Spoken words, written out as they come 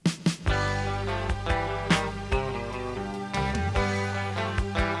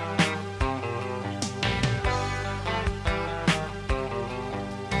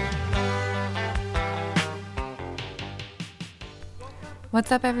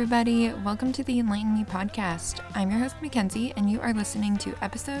What's up, everybody? Welcome to the Enlighten podcast. I'm your host, Mackenzie, and you are listening to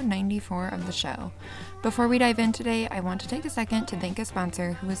episode 94 of the show. Before we dive in today, I want to take a second to thank a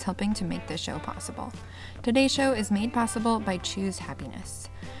sponsor who is helping to make this show possible. Today's show is made possible by Choose Happiness.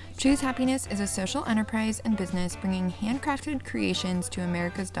 Choose Happiness is a social enterprise and business bringing handcrafted creations to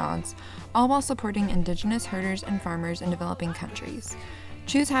America's dogs, all while supporting indigenous herders and farmers in developing countries.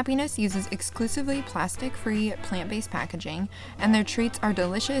 Choose Happiness uses exclusively plastic-free, plant-based packaging, and their treats are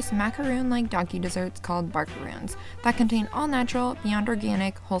delicious macaroon-like doggy desserts called barkaroons that contain all-natural, beyond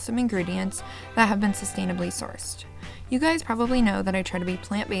organic, wholesome ingredients that have been sustainably sourced. You guys probably know that I try to be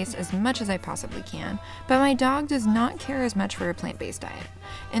plant-based as much as I possibly can, but my dog does not care as much for a plant-based diet.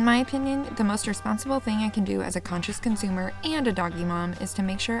 In my opinion, the most responsible thing I can do as a conscious consumer and a doggy mom is to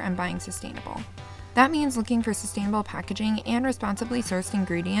make sure I'm buying sustainable. That means looking for sustainable packaging and responsibly sourced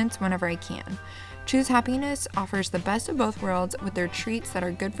ingredients whenever I can. Choose Happiness offers the best of both worlds with their treats that are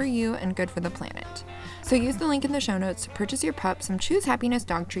good for you and good for the planet. So use the link in the show notes to purchase your pup some Choose Happiness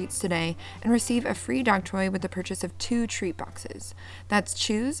dog treats today and receive a free dog toy with the purchase of 2 treat boxes. That's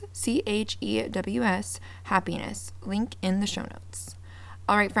Choose, C-H-E-W-S, Happiness. Link in the show notes.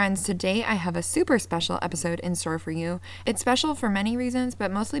 Alright friends, today I have a super special episode in store for you. It's special for many reasons, but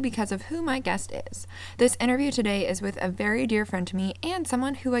mostly because of who my guest is. This interview today is with a very dear friend to me and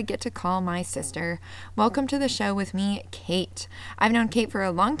someone who I get to call my sister. Welcome to the show with me, Kate. I've known Kate for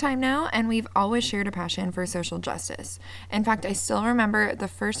a long time now, and we've always shared a passion for social justice. In fact, I still remember the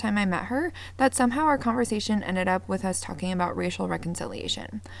first time I met her, that somehow our conversation ended up with us talking about racial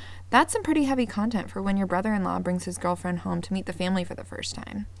reconciliation. That's some pretty heavy content for when your brother-in-law brings his girlfriend home to meet the family for the first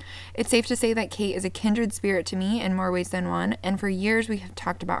time. It's safe to say that Kate is a kindred spirit to me in more ways than one, and for years we have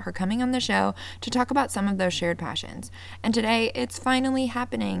talked about her coming on the show to talk about some of those shared passions. And today, it's finally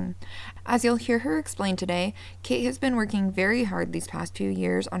happening. As you'll hear her explain today, Kate has been working very hard these past few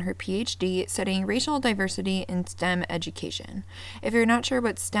years on her PhD studying racial diversity in STEM education. If you're not sure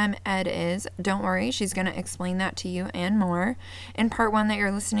what STEM ed is, don't worry, she's going to explain that to you and more. In part 1 that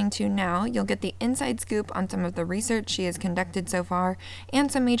you're listening to now, you'll get the inside scoop on some of the research she has conducted so far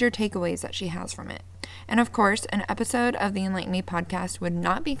and some major takeaways that she has from it. And of course, an episode of the Enlighten Me podcast would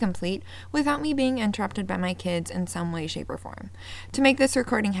not be complete without me being interrupted by my kids in some way, shape, or form. To make this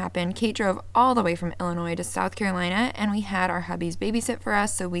recording happen, Kate drove all the way from Illinois to South Carolina, and we had our hubbies babysit for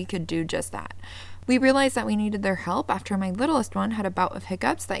us so we could do just that. We realized that we needed their help after my littlest one had a bout of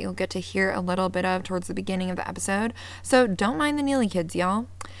hiccups that you'll get to hear a little bit of towards the beginning of the episode, so don't mind the Neely kids, y'all.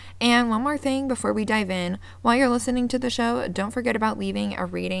 And one more thing before we dive in, while you're listening to the show, don't forget about leaving a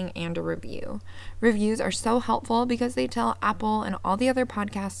rating and a review. Reviews are so helpful because they tell Apple and all the other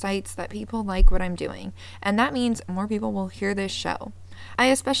podcast sites that people like what I'm doing, and that means more people will hear this show. I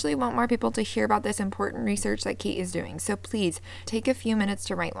especially want more people to hear about this important research that Kate is doing, so please take a few minutes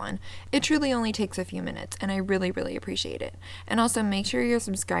to write one. It truly only takes a few minutes, and I really, really appreciate it. And also make sure you're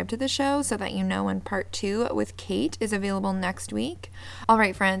subscribed to the show so that you know when part 2 with Kate is available next week.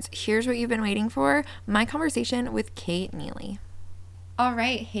 Alright friends, here's what you've been waiting for, my conversation with Kate Neely.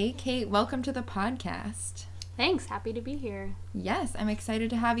 Alright, hey Kate, welcome to the podcast. Thanks, happy to be here. Yes, I'm excited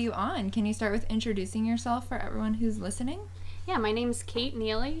to have you on. Can you start with introducing yourself for everyone who's listening? Yeah, my name's Kate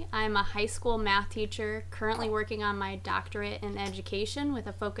Neely. I'm a high school math teacher, currently working on my doctorate in education with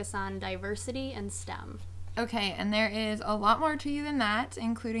a focus on diversity and STEM. Okay, and there is a lot more to you than that,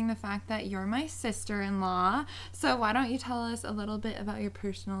 including the fact that you're my sister-in-law. So why don't you tell us a little bit about your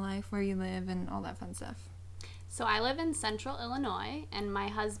personal life, where you live, and all that fun stuff? So I live in central Illinois, and my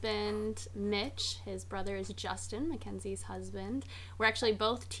husband, Mitch, his brother is Justin, Mackenzie's husband. We're actually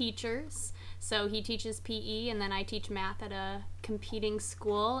both teachers. So he teaches PE, and then I teach math at a competing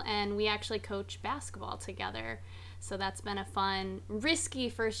school, and we actually coach basketball together. So that's been a fun, risky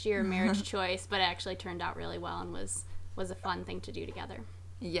first-year marriage choice, but it actually turned out really well and was a fun thing to do together.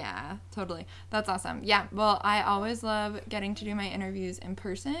 Yeah, totally. That's awesome. Yeah, well, I always love getting to do my interviews in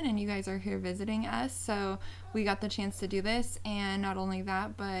person, and you guys are here visiting us, so we got the chance to do this, and not only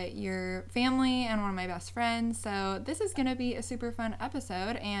that, but your family and one of my best friends, so this is going to be a super fun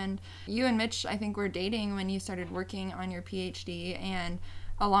episode, and you and Mitch, I think, were dating when you started working on your PhD, and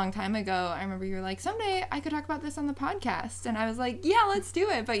a long time ago, I remember you were like, someday I could talk about this on the podcast. And I was like, yeah, let's do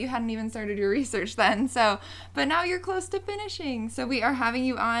it. But you hadn't even started your research then. But now you're close to finishing. So we are having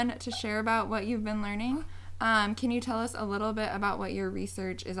you on to share about what you've been learning. Can you tell us a little bit about what your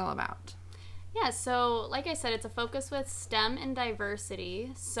research is all about? Yeah, so like I said, it's a focus with STEM and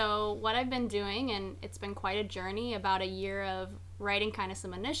diversity. So what I've been doing, and it's been quite a journey, about a year of writing kind of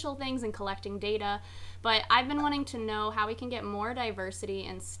some initial things and collecting data, but I've been wanting to know how we can get more diversity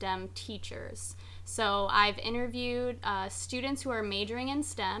in STEM teachers. So I've interviewed students who are majoring in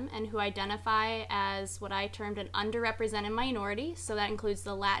STEM and who identify as what I termed an underrepresented minority. So that includes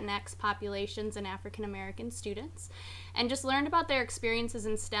the Latinx populations and African American students. And just learned about their experiences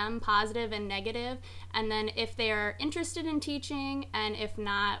in STEM, positive and negative, and then if they are interested in teaching, and if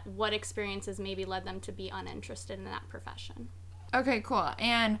not, what experiences maybe led them to be uninterested in that profession. Okay, cool.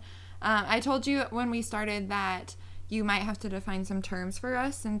 And I told you when we started that you might have to define some terms for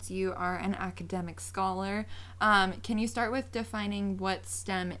us since you are an academic scholar. Can you start with defining what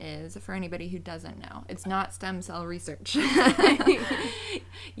STEM is for anybody who doesn't know? It's not stem cell research.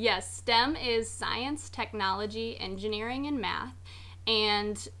 Yes, STEM is science, technology, engineering, and math.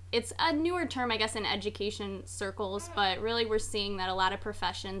 And it's a newer term, I guess, in education circles, but really we're seeing that a lot of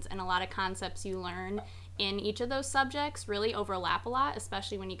professions and a lot of concepts you learn in each of those subjects really overlap a lot,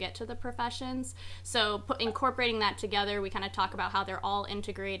 especially when you get to the professions. So incorporating that together, we kind of talk about how they're all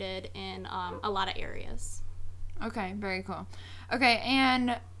integrated in a lot of areas. Okay, very cool. Okay,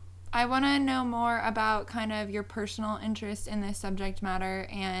 and I want to know more about kind of your personal interest in this subject matter.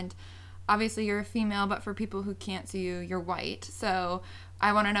 And obviously you're a female, but for people who can't see you, you're white. So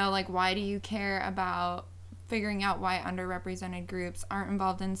I want to know, like, why do you care about figuring out why underrepresented groups aren't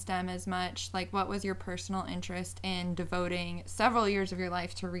involved in STEM as much? Like, what was your personal interest in devoting several years of your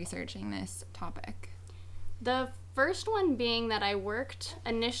life to researching this topic? The first one being that I was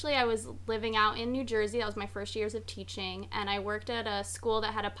living out in New Jersey. That was my first years of teaching, and I worked at a school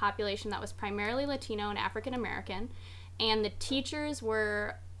that had a population that was primarily Latino and African American, and the teachers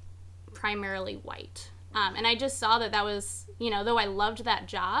were primarily white. And I just saw that was, though I loved that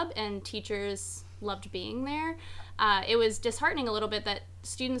job and teachers loved being there, it was disheartening a little bit that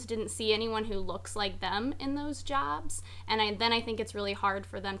students didn't see anyone who looks like them in those jobs, and I think it's really hard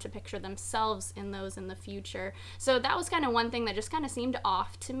for them to picture themselves in those in the future. So that was kind of one thing that just kind of seemed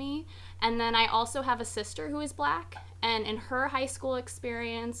off to me. And then I also have a sister who is Black, and in her high school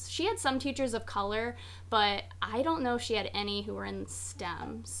experience, she had some teachers of color, but I don't know if she had any who were in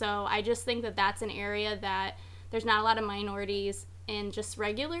STEM. So I just think that that's an area that there's not a lot of minorities in just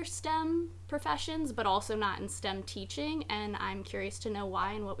regular STEM professions, but also not in STEM teaching, and I'm curious to know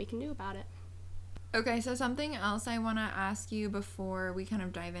why and what we can do about it. Okay, so something else I want to ask you before we kind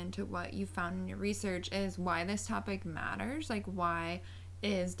of dive into what you found in your research is why this topic matters. Like, why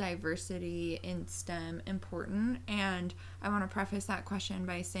is diversity in STEM important? And I want to preface that question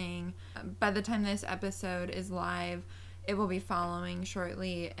by saying by the time this episode is live, it will be following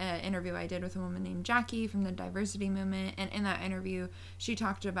shortly an interview I did with a woman named Jackie from the diversity movement. And in that interview, she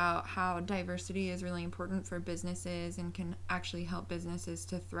talked about how diversity is really important for businesses and can actually help businesses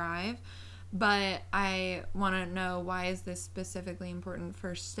to thrive. But I want to know, why is this specifically important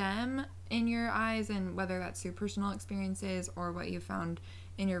for STEM in your eyes, and whether that's through personal experiences or what you found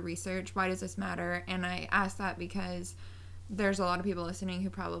in your research? Why does this matter? And I ask that because there's a lot of people listening who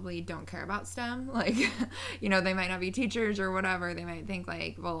probably don't care about STEM. Like, they might not be teachers or whatever. They might think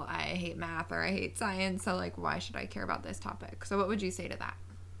like, well, I hate math or I hate science, so like, why should I care about this topic? So what would you say to that?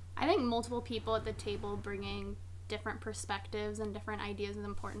 I think multiple people at the table bringing different perspectives and different ideas is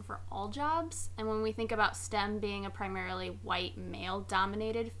important for all jobs. And when we think about STEM being a primarily white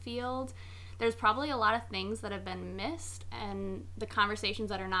male-dominated field, there's probably a lot of things that have been missed and the conversations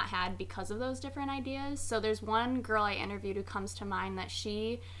that are not had because of those different ideas. So there's one girl I interviewed who comes to mind that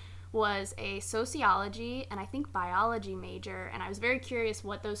she was a sociology and I think biology major, and I was very curious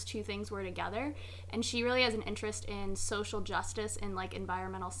what those two things were together. And she really has an interest in social justice and like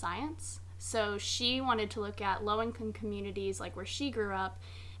environmental science. So she wanted to look at low-income communities like where she grew up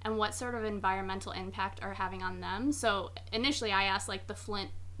and what sort of environmental impact are having on them. So initially I asked like the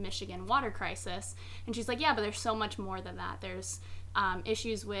Flint, Michigan water crisis, and she's like, yeah, but there's so much more than that. There's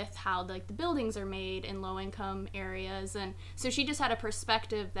issues with how like the buildings are made in low-income areas, and so she just had a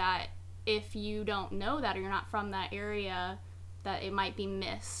perspective that if you don't know that or you're not from that area, that it might be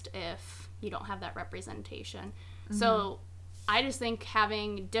missed if you don't have that representation. Mm-hmm. So I just think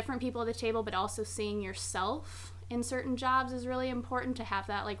having different people at the table but also seeing yourself in certain jobs is really important to have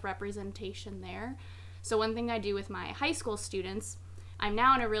that like representation there. So one thing I do with my high school students, I'm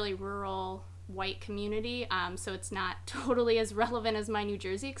now in a really rural white community, so it's not totally as relevant as my New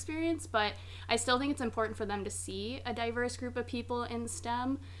Jersey experience, but I still think it's important for them to see a diverse group of people in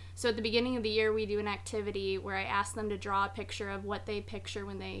STEM. So at the beginning of the year, we do an activity where I ask them to draw a picture of what they picture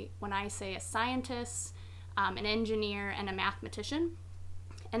when I say a scientist, an engineer, and a mathematician.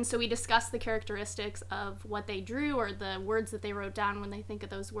 And so we discuss the characteristics of what they drew or the words that they wrote down when they think of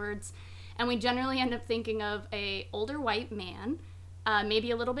those words. And we generally end up thinking of an older white man, maybe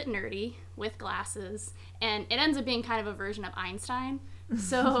a little bit nerdy with glasses, and it ends up being kind of a version of Einstein,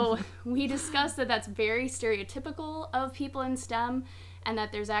 So we discussed that that's very stereotypical of people in STEM and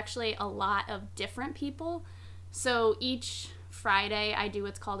that there's actually a lot of different people. So each Friday I do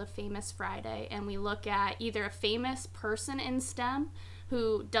what's called a Famous Friday, and we look at either a famous person in STEM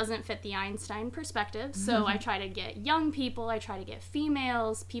who doesn't fit the Einstein perspective. So I try to get young people, I try to get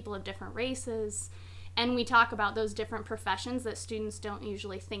females, people of different races, and we talk about those different professions that students don't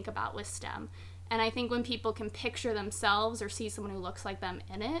usually think about with STEM. And I think when people can picture themselves or see someone who looks like them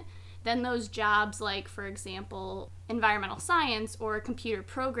in it, then those jobs like, for example, environmental science or computer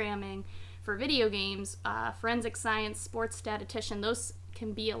programming for video games, forensic science, sports statistician, those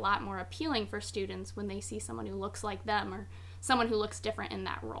can be a lot more appealing for students when they see someone who looks like them or someone who looks different in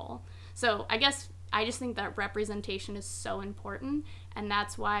that role. So I guess I just think that representation is so important, and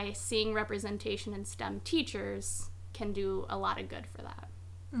that's why seeing representation in STEM teachers can do a lot of good for that.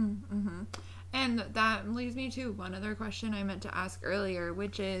 Mm-hmm. And that leads me to one other question I meant to ask earlier,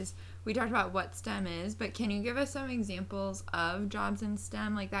 which is, we talked about what STEM is, but can you give us some examples of jobs in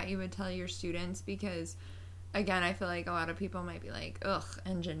STEM like that you would tell your students? Because again, I feel like a lot of people might be like, ugh,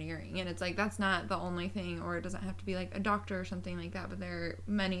 engineering. And it's like, that's not the only thing, or it doesn't have to be like a doctor or something like that, but there are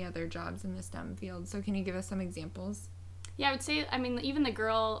many other jobs in the STEM field. So can you give us some examples? Yeah, I would say, I mean, even the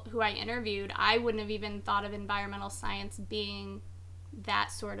girl who I interviewed, I wouldn't have even thought of environmental science being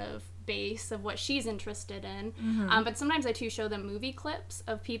that sort of base of what she's interested in. But sometimes I too show them movie clips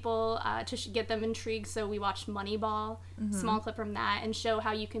of people to get them intrigued. So we watched Moneyball, small clip from that, and show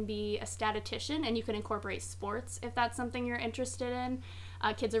how you can be a statistician and you can incorporate sports if that's something you're interested in.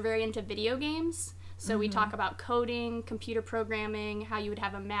 Kids are very into video games. So we talk about coding, computer programming, how you would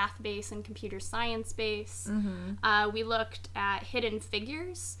have a math base and computer science base. We looked at hidden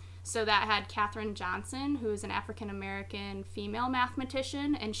figures. So that had Katherine Johnson, who is an African-American female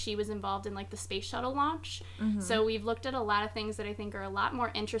mathematician, and she was involved in, like, the space shuttle launch. So we've looked at a lot of things that I think are a lot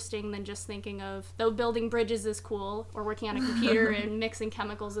more interesting than just thinking of, though building bridges is cool, or working on a computer and mixing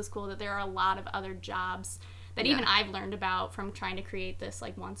chemicals is cool, that there are a lot of other jobs that even I've learned about from trying to create this,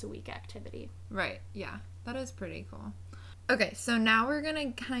 like, once-a-week activity. Right, yeah. That is pretty cool. Okay, so now we're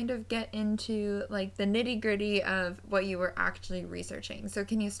going to kind of get into, like, the nitty-gritty of what you were actually researching. So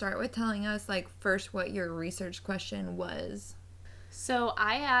can you start with telling us, like, first what your research question was? So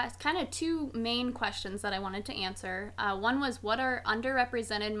I asked kind of two main questions that I wanted to answer. One was, what are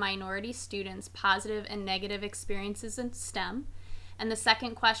underrepresented minority students' positive and negative experiences in STEM? And the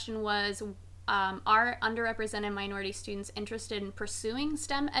second question was, are underrepresented minority students interested in pursuing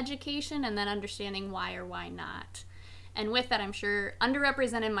STEM education, and then understanding why or why not? And with that, I'm sure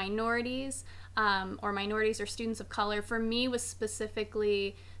underrepresented minorities or minorities or students of color, for me, was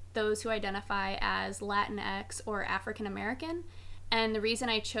specifically those who identify as Latinx or African American. And the reason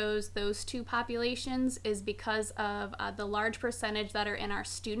I chose those two populations is because of the large percentage that are in our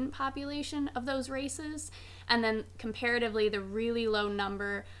student population of those races, and then comparatively the really low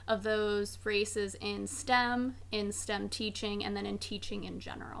number of those races in STEM teaching, and then in teaching in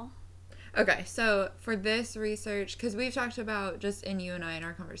general. Okay, so for this research, because we've talked about, just in you and I in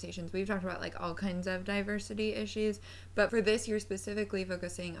our conversations, we've talked about, like, all kinds of diversity issues, but for this, you're specifically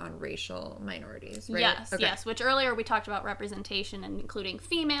focusing on racial minorities, right? Yes, okay. Yes, which earlier we talked about representation and including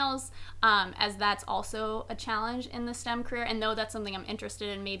females, as that's also a challenge in the STEM career, and though that's something I'm interested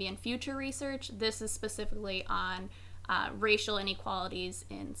in maybe in future research, this is specifically on racial inequalities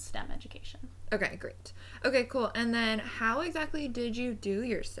in STEM education. Okay, great. Okay, cool. And then how exactly did you do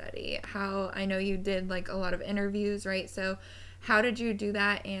your study? I know you did, like, a lot of interviews, right? So how did you do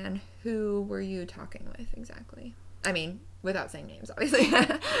that, and who were you talking with exactly? I mean, without saying names, obviously.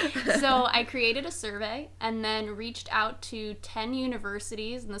 So I created a survey and then reached out to 10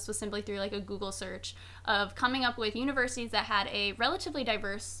 universities, and this was simply through, like, a Google search of coming up with universities that had a relatively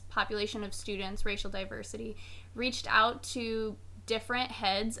diverse population of students, racial diversity, reached out to different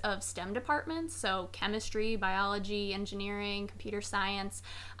heads of STEM departments, so chemistry, biology, engineering, computer science.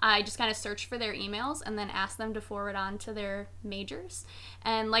 I just kind of searched for their emails and then asked them to forward on to their majors.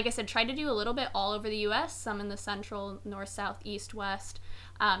 And like I said, tried to do a little bit all over the U.S., some in the central, north, south, east, west,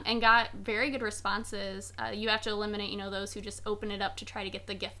 and got very good responses. You have to eliminate, those who just open it up to try to get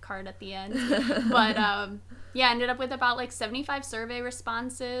the gift card at the end. But yeah, ended up with about, like, 75 survey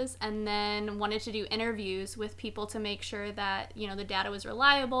responses, and then wanted to do interviews with people to make sure that, the data was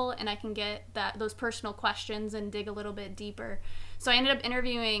reliable and I can get those personal questions and dig a little bit deeper. So I ended up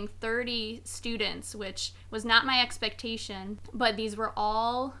interviewing 30 students, which was not my expectation, but these were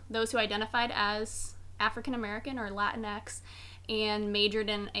all those who identified as African American or Latinx and majored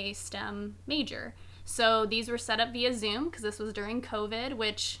in a STEM major. So these were set up via Zoom because this was during COVID,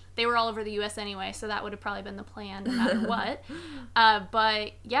 which they were all over the U.S. anyway, so that would have probably been the plan no matter what.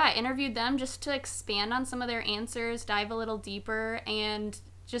 But yeah, I interviewed them just to expand on some of their answers, dive a little deeper, and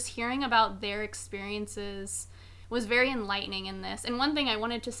just hearing about their experiences was very enlightening in this. And one thing I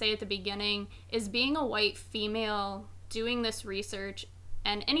wanted to say at the beginning is being a white female doing this research,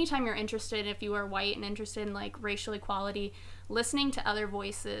 and anytime you're interested, if you are white and interested in like racial equality, listening to other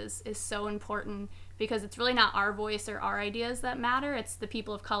voices is so important, because it's really not our voice or our ideas that matter. It's the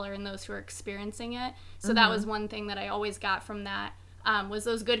people of color and those who are experiencing it. So that was one thing that I always got from that, was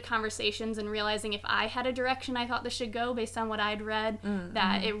those good conversations and realizing if I had a direction I thought this should go based on what I'd read,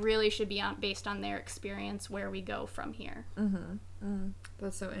 that it really should be based on their experience where we go from here.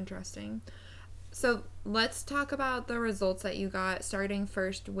 That's so interesting. So let's talk about the results that you got, starting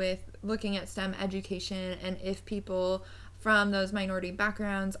first with looking at STEM education and if people from those minority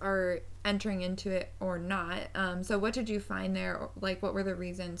backgrounds are entering into it or not. So what did you find there? Like, what were the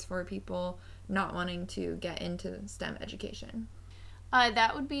reasons for people not wanting to get into STEM education?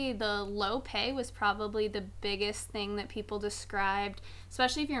 That would be the low pay was probably the biggest thing that people described,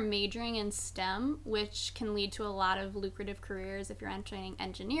 especially if you're majoring in STEM, which can lead to a lot of lucrative careers if you're entering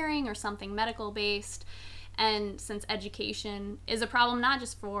engineering or something medical based. And since education is a problem not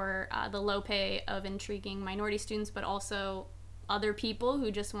just for the low pay of intriguing minority students, but also other people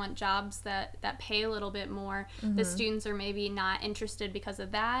who just want jobs that pay a little bit more, the students are maybe not interested because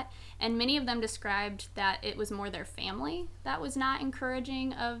of that. And many of them described that it was more their family that was not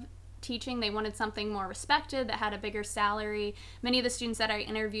encouraging of teaching. They wanted something more respected, that had a bigger salary. Many of the students that I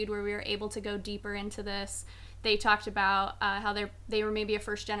interviewed where we were able to go deeper into this, they talked about how they were maybe a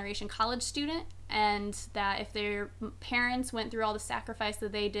first-generation college student, and that if their parents went through all the sacrifice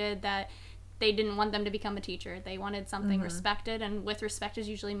that they did, that they didn't want them to become a teacher. They wanted something respected, and with respect is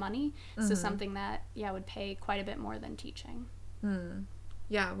usually money, so something that, would pay quite a bit more than teaching.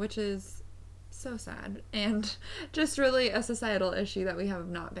 Yeah, which is so sad, and just really a societal issue that we have of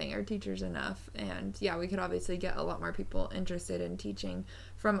not paying our teachers enough. And yeah, we could obviously get a lot more people interested in teaching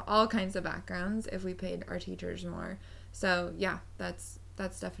from all kinds of backgrounds if we paid our teachers more. So yeah, that's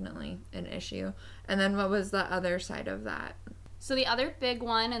definitely an issue. And then what was the other side of that? So the other big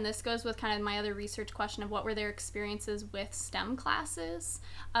one, and this goes with kind of my other research question of what were their experiences with STEM classes,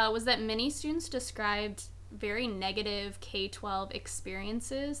 was that many students described very negative K-12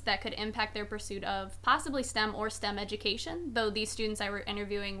 experiences that could impact their pursuit of possibly STEM or STEM education, though these students I were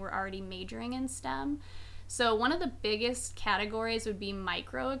interviewing were already majoring in STEM. So one of the biggest categories would be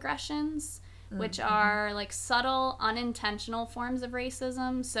microaggressions, which are like subtle, unintentional forms of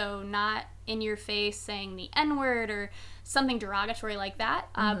racism. So not in your face saying the N-word or something derogatory like that,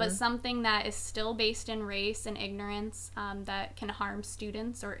 but something that is still based in race and ignorance, that can harm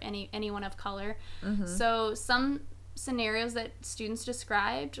students or anyone of color. So some scenarios that students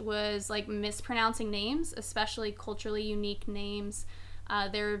described was like mispronouncing names, especially culturally unique names.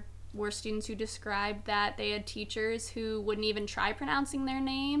 There were students who described that they had teachers who wouldn't even try pronouncing their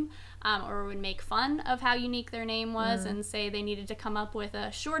name, or would make fun of how unique their name was and say they needed to come up with a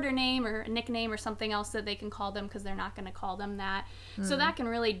shorter name or a nickname or something else that they can call them because they're not going to call them that. So that can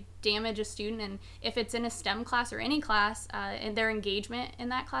really damage a student, and if it's in a STEM class or any class, and their engagement in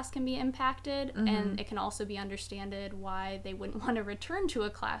that class can be impacted, and it can also be understood why they wouldn't want to return to a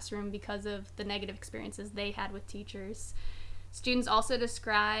classroom because of the negative experiences they had with teachers. Students also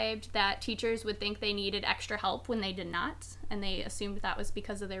described that teachers would think they needed extra help when they did not, and they assumed that was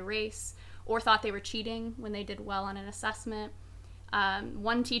because of their race, or thought they were cheating when they did well on an assessment.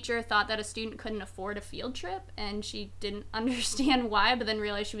 One teacher thought that a student couldn't afford a field trip, and she didn't understand why, but then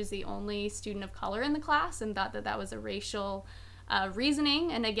realized she was the only student of color in the class and thought that that was a racial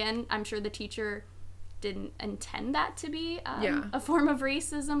reasoning. And again, I'm sure the teacher didn't intend that to be a form of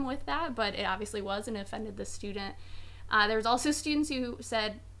racism with that, but it obviously was, and it offended the student. There was also students who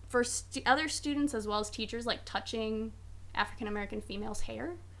said for other students as well as teachers, like touching African-American females'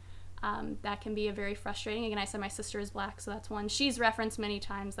 hair, that can be a very frustrating. Again, I said my sister is black, so that's one she's referenced many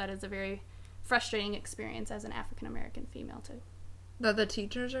times. That is a very frustrating experience as an African-American female too. That the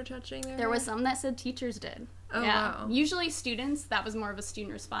teachers are touching their hair? There was some that said teachers did. Oh, wow. Usually students, that was more of a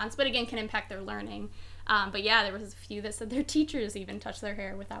student response, but again, can impact their learning. But yeah, there was a few that said their teachers even touched their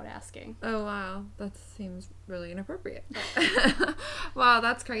hair without asking. Oh, wow. That seems really inappropriate. Wow,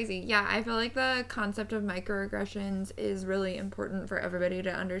 that's crazy. Yeah, I feel like the concept of microaggressions is really important for everybody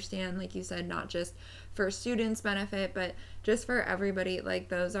to understand. Like you said, not just for students' benefit, but just for everybody. Like,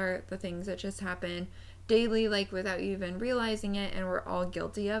 those are the things that just happen daily, like, without you even realizing it, and we're all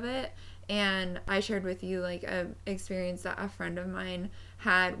guilty of it. And I shared with you, like, a experience that a friend of mine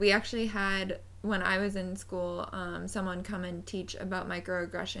had. We actually had when I was in school, someone come and teach about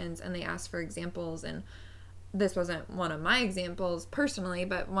microaggressions, and they asked for examples, and this wasn't one of my examples personally,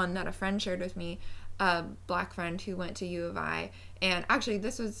 but one that a friend shared with me, a Black friend who went to U of I. And actually,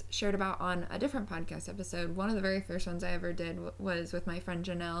 this was shared about on a different podcast episode. One of the very first ones I ever did was with my friend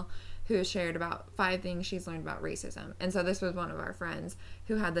Janelle, who shared about 5 things she's learned about racism. And so this was one of our friends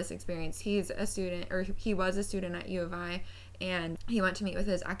who had this experience. He's a student, or he was a student at U of I, and he went to meet with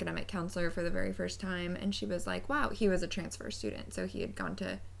his academic counselor for the very first time, and she was like, wow, he was a transfer student, so he had gone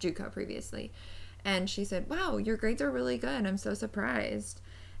to JUCO previously. And she said, wow, your grades are really good. I'm so surprised.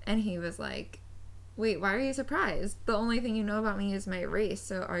 And he was like, wait, why are you surprised? The only thing you know about me is my race.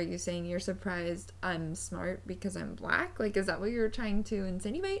 So are you saying you're surprised I'm smart because I'm Black? Like, is that what you're trying to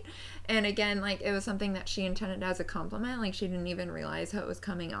insinuate? And again, like, it was something that she intended as a compliment. Like, she didn't even realize how it was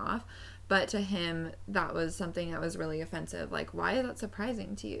coming off. But to him, that was something that was really offensive. Like, why is that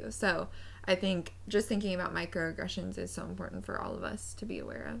surprising to you? So I think just thinking about microaggressions is so important for all of us to be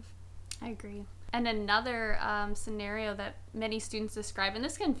aware of. I agree. And another scenario that many students describe, and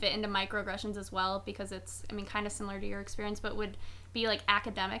this can fit into microaggressions as well because it's, I mean, kind of similar to your experience, but would be like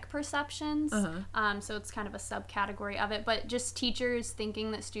academic perceptions. So it's kind of a subcategory of it, but just teachers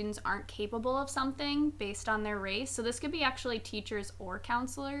thinking that students aren't capable of something based on their race. So this could be actually teachers or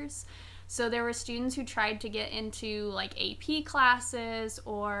counselors. So there were students who tried to get into like AP classes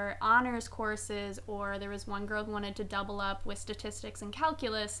or honors courses, or there was one girl who wanted to double up with statistics and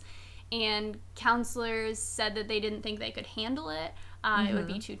calculus, and counselors said that they didn't think they could handle it. It would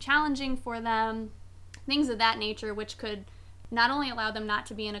be too challenging for them, things of that nature, which could not only allow them not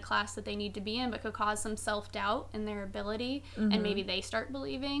to be in a class that they need to be in, but could cause some self-doubt in their ability, and maybe they start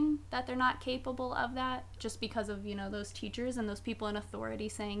believing that they're not capable of that just because of, you know, those teachers and those people in authority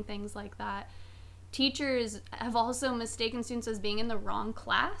saying things like that. Teachers have also mistaken students as being in the wrong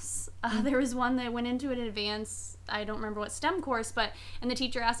class. There was one that went into an advanced, I don't remember what STEM course, and the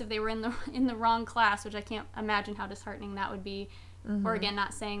teacher asked if they were in the wrong class, which I can't imagine how disheartening that would be. Or again,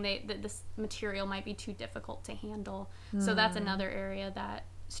 not saying that this material might be too difficult to handle. So that's another area that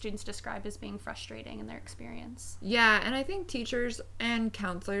students describe as being frustrating in their experience. Yeah, and I think teachers and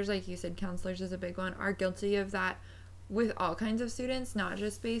counselors, like you said, counselors is a big one, are guilty of that with all kinds of students, not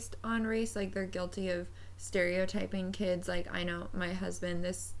just based on race. Like, they're guilty of stereotyping kids. Like, I know my husband,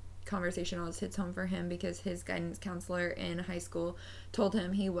 this conversation always hits home for him because his guidance counselor in high school told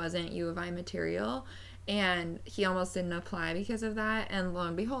him he wasn't U of I material, and he almost didn't apply because of that. And lo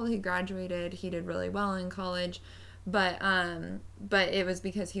and behold, he graduated. He did really well in college, but it was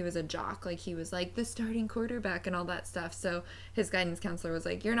because he was a jock. Like, he was like the starting quarterback and all that stuff. So his guidance counselor was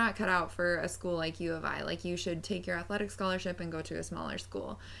like, you're not cut out for a school like U of I. Like, you should take your athletic scholarship and go to a smaller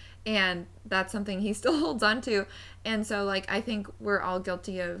school. And that's something he still holds on to. And so, like, I think we're all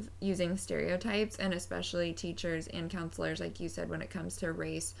guilty of using stereotypes, and especially teachers and counselors, like you said, when it comes to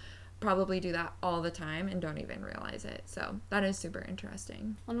race, probably do that all the time and don't even realize it. So that is super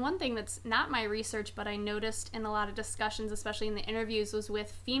interesting. And one thing that's not my research, but I noticed in a lot of discussions, especially in the interviews, was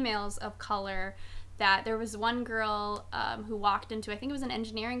with females of color, that there was one girl who walked into, I think it was an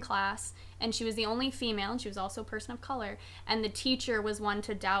engineering class, and she was the only female, and she was also a person of color, and the teacher was one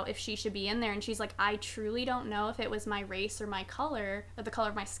to doubt if she should be in there, and she's like, I truly don't know if it was my race or my color, or the color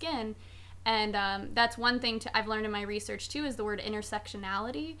of my skin. And that's one thing I've learned in my research too, is the word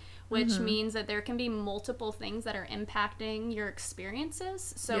intersectionality, which means that there can be multiple things that are impacting your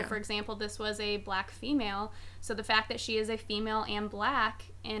experiences. So for example, this was a Black female. So the fact that she is a female and Black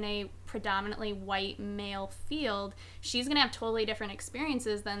in a predominantly white male field, she's going to have totally different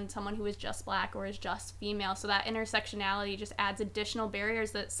experiences than someone who is just Black or is just female. So that intersectionality just adds additional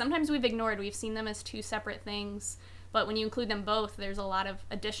barriers that sometimes we've ignored. We've seen them as two separate things. But when you include them both, there's a lot of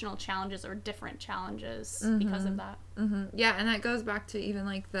additional challenges or different challenges because of that. Yeah, and that goes back to even,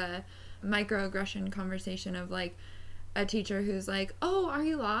 like, the microaggression conversation of, like, a teacher who's like, oh, are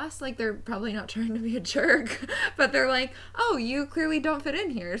you lost? Like, they're probably not trying to be a jerk, but they're like, oh, you clearly don't fit in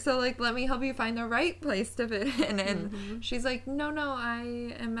here, so, like, let me help you find the right place to fit in. And she's like, no,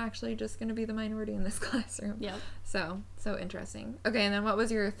 I am actually just going to be the minority in this classroom. Yep. So interesting. Okay, and then what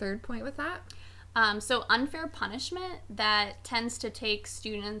was your third point with that? So unfair punishment that tends to take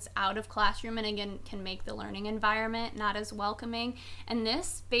students out of classroom and again can make the learning environment not as welcoming. And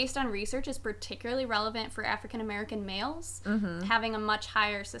this, based on research, is particularly relevant for African American males, having a much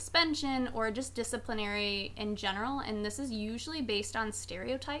higher suspension or just disciplinary in general. And this is usually based on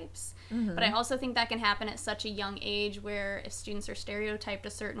stereotypes. But I also think that can happen at such a young age where if students are stereotyped a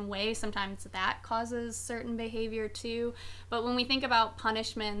certain way, sometimes that causes certain behavior too. But when we think about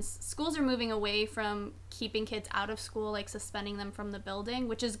punishments, schools are moving away from keeping kids out of school, like suspending them from the building,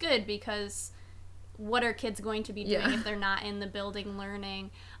 which is good because what are kids going to be doing if they're not in the building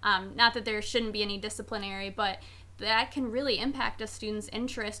learning? Not that there shouldn't be any disciplinary, but that can really impact a student's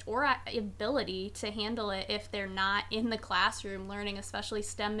interest or ability to handle it if they're not in the classroom learning, especially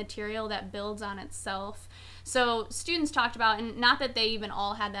STEM material that builds on itself. So students talked about, and not that they even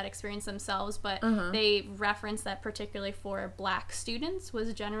all had that experience themselves, but they referenced that particularly for Black students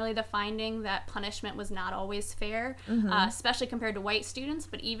was generally the finding that punishment was not always fair, especially compared to white students,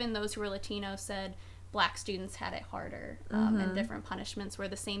 but even those who were Latino said Black students had it harder, and different punishments where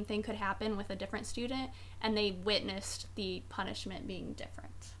the same thing could happen with a different student, and they witnessed the punishment being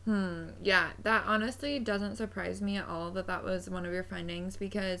different. Yeah, that honestly doesn't surprise me at all that was one of your findings,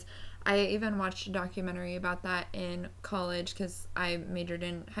 because I even watched a documentary about that in college because I majored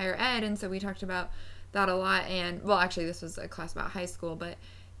in higher ed, and so we talked about that a lot. And, well, actually, this was a class about high school, but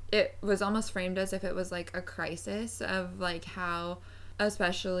it was almost framed as if it was like a crisis of like how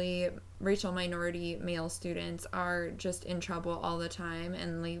especially racial minority male students are just in trouble all the time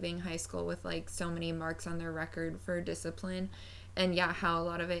and leaving high school with like so many marks on their record for discipline. And yeah, how a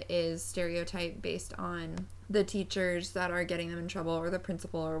lot of it is stereotype based on the teachers that are getting them in trouble or the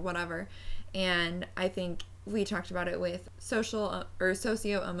principal or whatever. And I think we talked about it with social or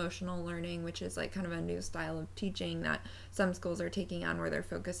socio-emotional learning, which is like kind of a new style of teaching that some schools are taking on, where they're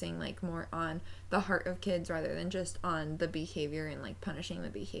focusing like more on the heart of kids rather than just on the behavior and like punishing the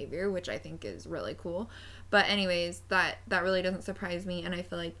behavior, which I think is really cool. But anyways, that really doesn't surprise me, and I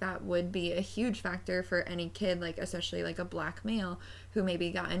feel like that would be a huge factor for any kid, like especially like a Black male who maybe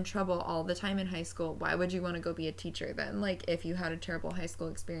got in trouble all the time in high school. Why would you want to go be a teacher then, like if you had a terrible high school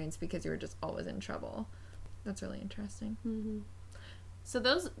experience because you were just always in trouble? That's really interesting. So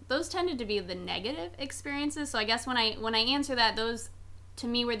those tended to be the negative experiences. So I guess when I answer that, those to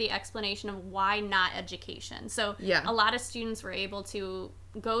me were the explanation of why not education. So a lot of students were able to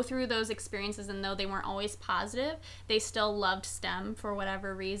go through those experiences, and though they weren't always positive, they still loved STEM for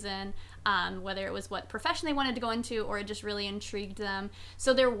whatever reason, whether it was what profession they wanted to go into or it just really intrigued them.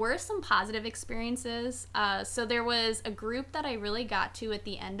 So there were some positive experiences. So there was a group that I really got to at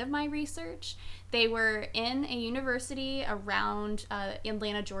the end of my research. They were in a university around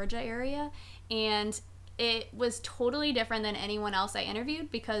Atlanta, Georgia area, and it was totally different than anyone else I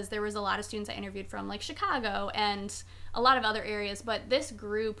interviewed, because there was a lot of students I interviewed from like Chicago and a lot of other areas, but this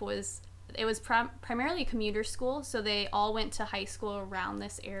group was primarily a commuter school, so they all went to high school around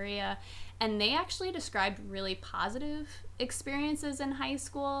this area, and they actually described really positive experiences in high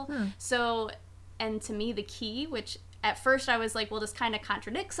school. So, and to me the key, which at first I was like, well, this kind of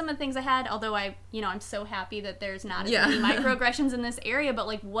contradicts some of the things I had, although I'm so happy that there's not as many microaggressions in this area, but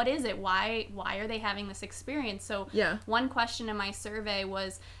like, what is it? Why are they having this experience? So one question in my survey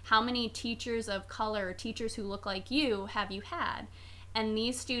was, how many teachers of color, teachers who look like you, have you had? And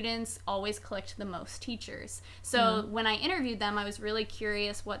these students always clicked the most teachers. So when I interviewed them, I was really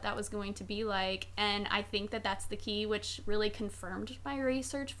curious what that was going to be like. And I think that that's the key, which really confirmed my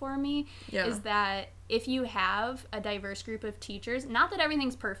research for me, is that if you have a diverse group of teachers, not that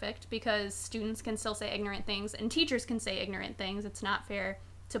everything's perfect, because students can still say ignorant things and teachers can say ignorant things. It's not fair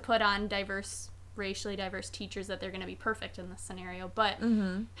to put on racially diverse teachers that they're going to be perfect in this scenario, but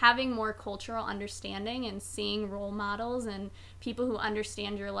having more cultural understanding and seeing role models and people who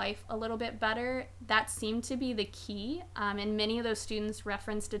understand your life a little bit better, that seemed to be the key. And many of those students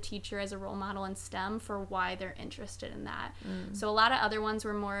referenced a teacher as a role model in STEM for why they're interested in that. So a lot of other ones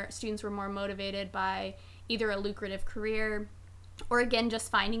students were more motivated by either a lucrative career, or again,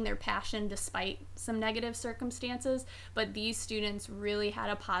 just finding their passion despite some negative circumstances. But these students really had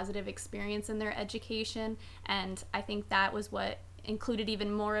a positive experience in their education, and I think that was what included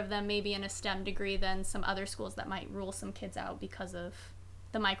even more of them maybe in a STEM degree than some other schools that might rule some kids out because of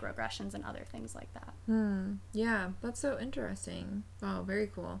the microaggressions and other things like that. Yeah, that's so interesting. Wow,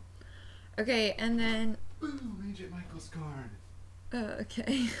 very cool. Okay, and then... Ooh, Agent Michael's card.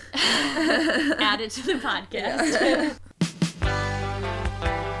 Okay. Add it to the podcast.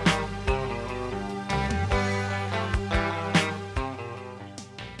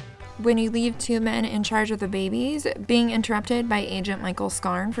 When you leave two men in charge of the babies, being interrupted by Agent Michael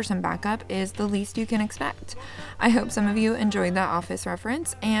Scarn for some backup is the least you can expect. I hope some of you enjoyed that Office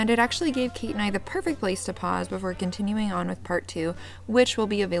reference, and it actually gave Kate and I the perfect place to pause before continuing on with part 2, which will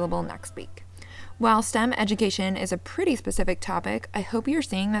be available next week. While STEM education is a pretty specific topic, I hope you're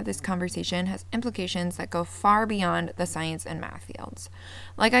seeing that this conversation has implications that go far beyond the science and math fields.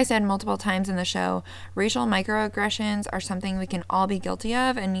 Like I said multiple times in the show, racial microaggressions are something we can all be guilty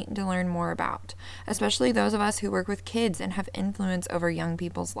of and need to learn more about, especially those of us who work with kids and have influence over young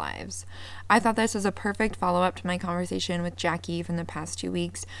people's lives. I thought this was a perfect follow-up to my conversation with Jackie from the past 2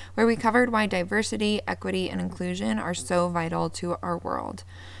 weeks, where we covered why diversity, equity, and inclusion are so vital to our world.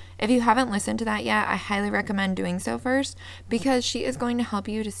 If you haven't listened to that yet, I highly recommend doing so first, because she is going to help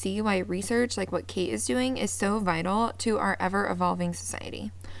you to see why research like what Kate is doing is so vital to our ever-evolving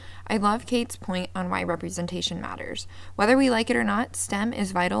society. I love Kate's point on why representation matters. Whether we like it or not, STEM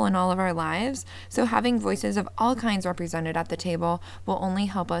is vital in all of our lives, so having voices of all kinds represented at the table will only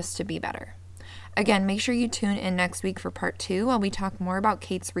help us to be better. Again, make sure you tune in next week for part 2 while we talk more about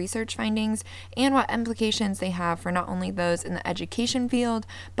Kate's research findings and what implications they have for not only those in the education field,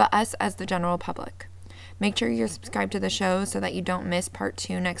 but us as the general public. Make sure you're subscribed to the show so that you don't miss part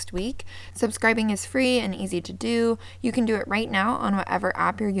 2 next week. Subscribing is free and easy to do. You can do it right now on whatever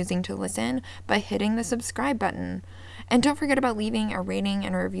app you're using to listen by hitting the subscribe button. And don't forget about leaving a rating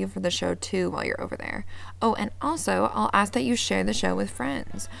and a review for the show too while you're over there. Oh, and also, I'll ask that you share the show with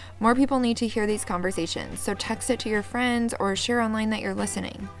friends. More people need to hear these conversations, so text it to your friends or share online that you're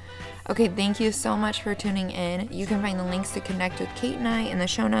listening. Okay, thank you so much for tuning in. You can find the links to connect with Kate and I in the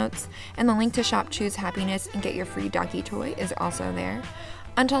show notes, and the link to shop Choose Happiness and get your free doggy toy is also there.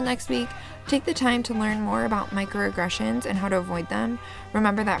 Until next week, take the time to learn more about microaggressions and how to avoid them.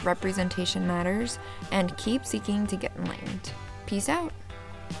 Remember that representation matters, and keep seeking to get enlightened. Peace out.